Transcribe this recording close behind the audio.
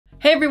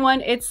Hey everyone,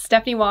 it's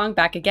Stephanie Wong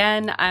back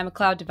again. I'm a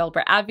cloud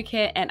developer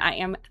advocate, and I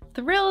am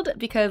thrilled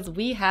because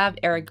we have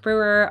Eric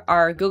Brewer,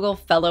 our Google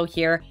fellow,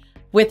 here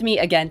with me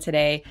again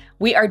today.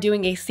 We are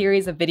doing a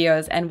series of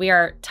videos and we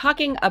are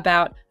talking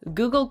about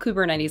Google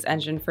Kubernetes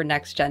Engine for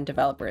next-gen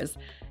developers.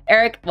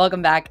 Eric,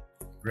 welcome back.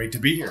 Great to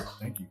be here.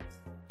 Thank you.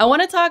 I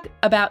want to talk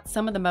about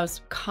some of the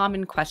most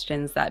common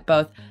questions that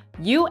both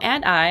you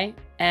and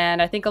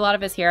I think a lot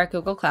of us here at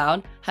Google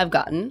Cloud, have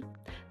gotten.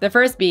 The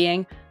first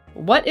being,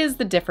 what is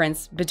the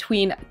difference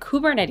between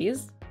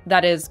Kubernetes,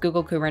 that is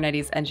Google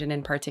Kubernetes Engine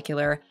in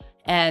particular,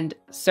 and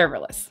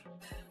serverless?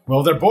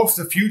 Well, they're both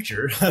the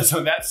future, so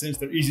in that sense,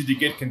 they're easy to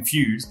get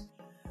confused.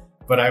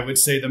 But I would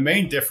say the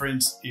main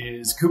difference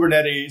is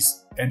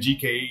Kubernetes and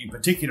GKE in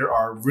particular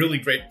are really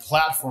great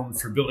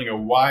platforms for building a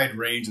wide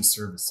range of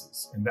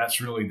services. And that's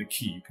really the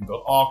key. You can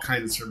build all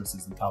kinds of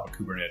services on top of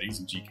Kubernetes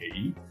and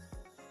GKE.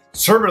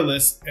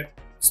 Serverless,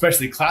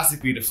 especially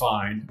classically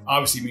defined,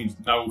 obviously means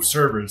no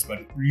servers, but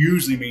it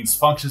usually means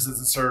functions as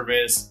a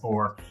service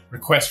or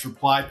request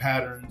reply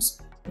patterns,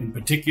 in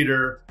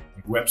particular,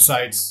 like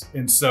websites.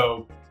 And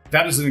so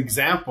that is an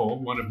example,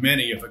 one of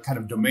many, of a kind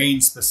of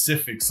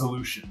domain-specific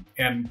solution.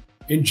 And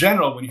in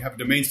general, when you have a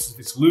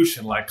domain-specific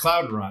solution like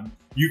Cloud Run,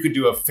 you could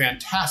do a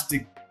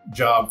fantastic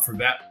job for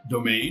that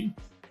domain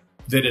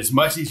that is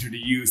much easier to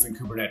use than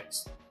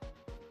Kubernetes.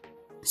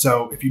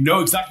 So if you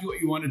know exactly what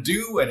you want to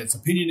do and it's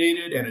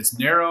opinionated and it's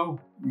narrow,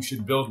 you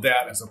should build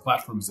that as a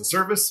platform as a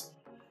service.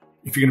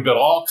 If you're going to build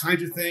all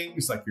kinds of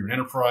things, like you're an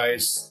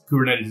enterprise,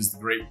 Kubernetes is the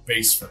great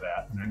base for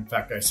that. And in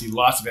fact, I see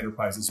lots of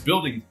enterprises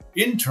building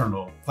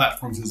internal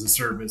platforms as a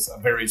service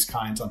of various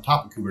kinds on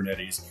top of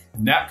Kubernetes.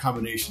 And that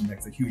combination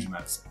makes a huge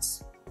amount of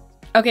sense.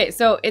 Okay,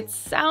 so it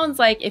sounds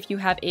like if you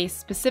have a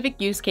specific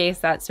use case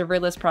that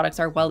serverless products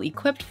are well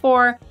equipped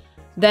for,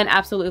 then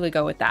absolutely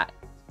go with that.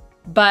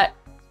 But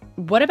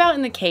what about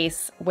in the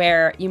case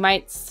where you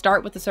might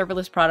start with a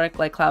serverless product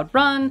like Cloud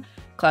Run,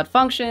 Cloud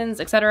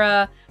Functions,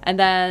 etc., and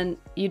then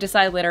you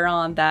decide later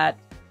on that,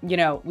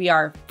 we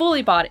are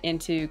fully bought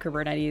into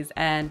Kubernetes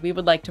and we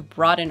would like to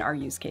broaden our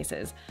use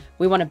cases.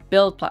 We want to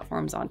build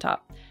platforms on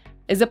top.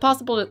 Is it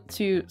possible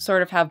to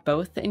sort of have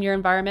both in your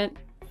environment?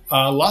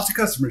 Lots of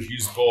customers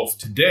use both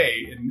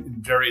today in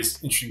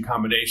various interesting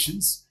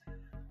combinations.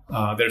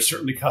 There's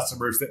certainly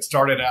customers that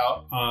started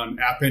out on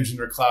App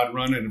Engine or Cloud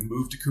Run and have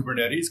moved to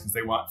Kubernetes because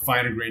they want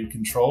finer-grained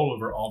control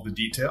over all the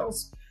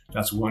details.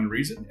 That's one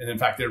reason. And in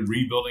fact, they're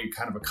rebuilding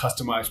kind of a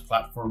customized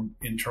platform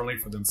internally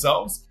for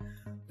themselves.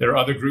 There are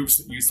other groups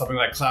that use something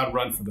like Cloud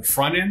Run for the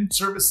front-end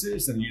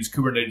services and use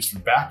Kubernetes for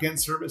back-end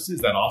services.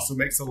 That also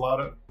makes a lot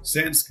of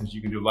sense because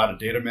you can do a lot of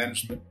data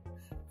management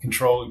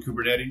control in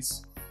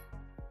Kubernetes.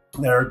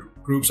 There are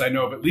groups, I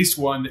know of at least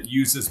one, that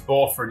uses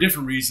both for a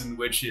different reason,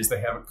 which is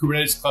they have a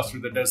Kubernetes cluster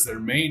that does their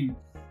main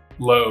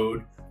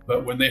load,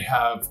 but when they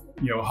have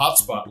a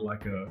hotspot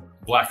like a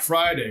Black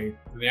Friday,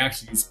 then they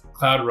actually use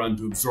Cloud Run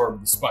to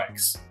absorb the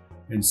spikes.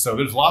 And so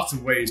there's lots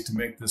of ways to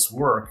make this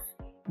work,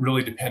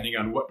 really depending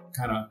on what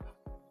kind of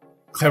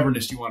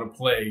cleverness you want to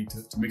play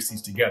to mix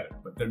these together.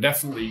 But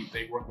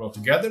they work well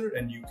together,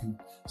 and you can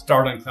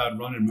start on Cloud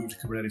Run and move to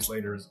Kubernetes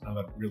later is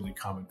another really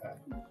common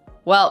pattern.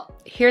 Well,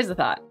 here's the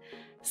thought.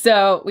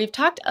 So we've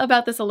talked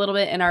about this a little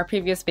bit in our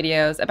previous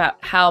videos about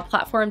how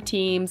platform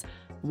teams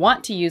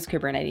want to use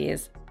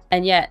Kubernetes,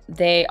 and yet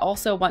they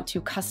also want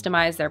to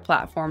customize their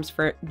platforms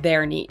for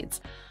their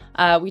needs.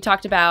 We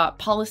talked about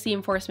policy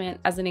enforcement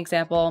as an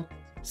example.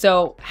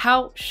 So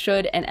how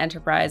should an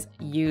enterprise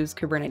use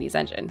Kubernetes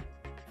Engine?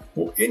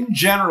 Well, in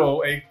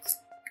general,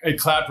 a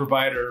cloud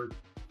provider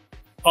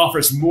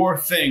offers more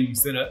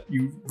things than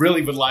you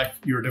really would like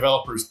your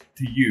developers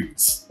to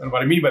use. And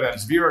what I mean by that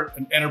is if you're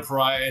an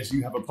enterprise,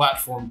 you have a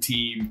platform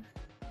team,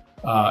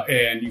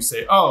 and you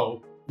say,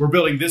 oh, we're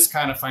building this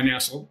kind of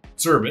financial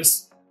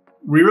service.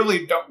 We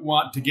really don't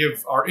want to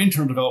give our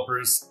internal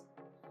developers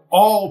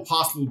all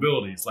possible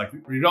abilities. Like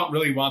we don't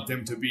really want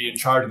them to be in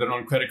charge of their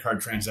own credit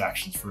card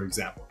transactions, for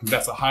example, because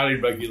that's a highly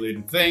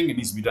regulated thing. It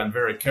needs to be done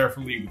very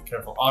carefully with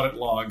careful audit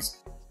logs.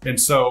 And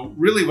so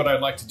really what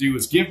I'd like to do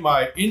is give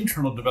my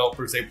internal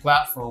developers a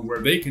platform where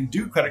they can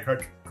do credit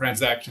card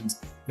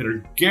transactions that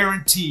are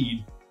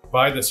guaranteed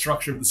by the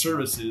structure of the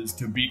services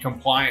to be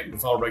compliant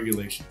with all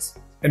regulations.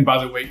 And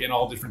by the way, in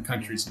all different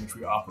countries in which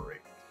we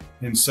operate.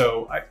 And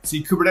so I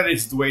see Kubernetes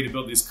as the way to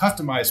build these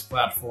customized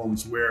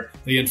platforms where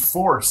they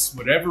enforce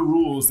whatever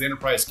rules the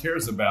enterprise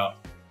cares about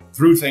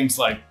through things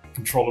like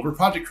control over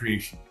project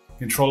creation,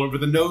 control over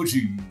the nodes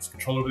you use,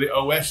 control over the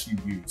OS you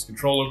use,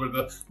 control over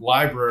the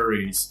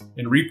libraries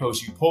and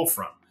repos you pull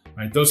from,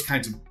 right? Those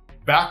kinds of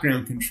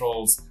background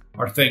controls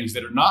are things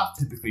that are not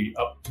typically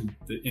up to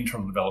the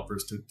internal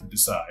developers to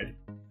decide.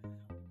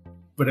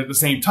 But at the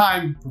same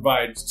time,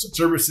 provide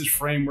services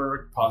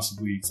framework,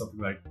 possibly something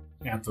like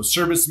Anthos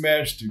Service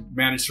Mesh to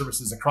manage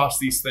services across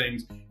these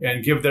things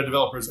and give their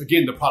developers,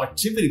 again, the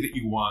productivity that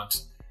you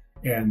want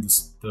and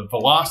the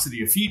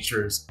velocity of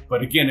features,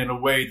 but again, in a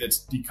way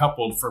that's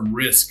decoupled from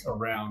risk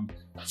around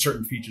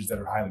certain features that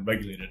are highly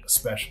regulated,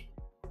 especially.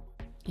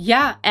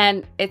 Yeah,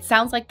 and it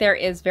sounds like there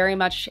is very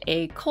much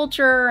a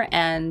culture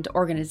and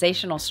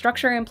organizational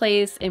structure in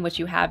place in which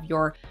you have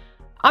your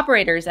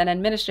operators and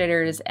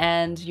administrators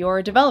and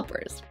your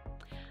developers.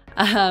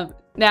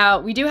 Now,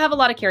 we do have a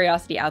lot of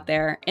curiosity out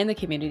there in the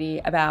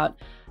community about,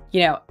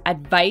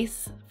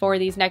 advice for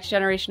these next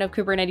generation of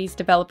Kubernetes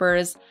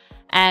developers,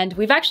 and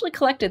we've actually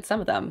collected some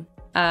of them.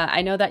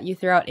 I know that you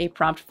threw out a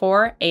prompt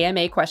for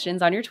AMA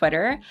questions on your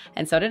Twitter,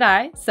 and so did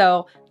I.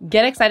 So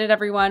get excited,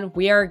 everyone.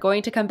 We are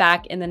going to come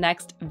back in the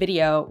next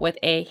video with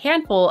a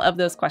handful of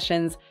those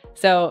questions.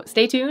 So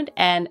stay tuned,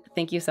 and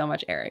thank you so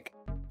much, Eric.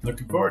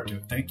 Looking forward to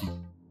it. Thank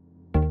you.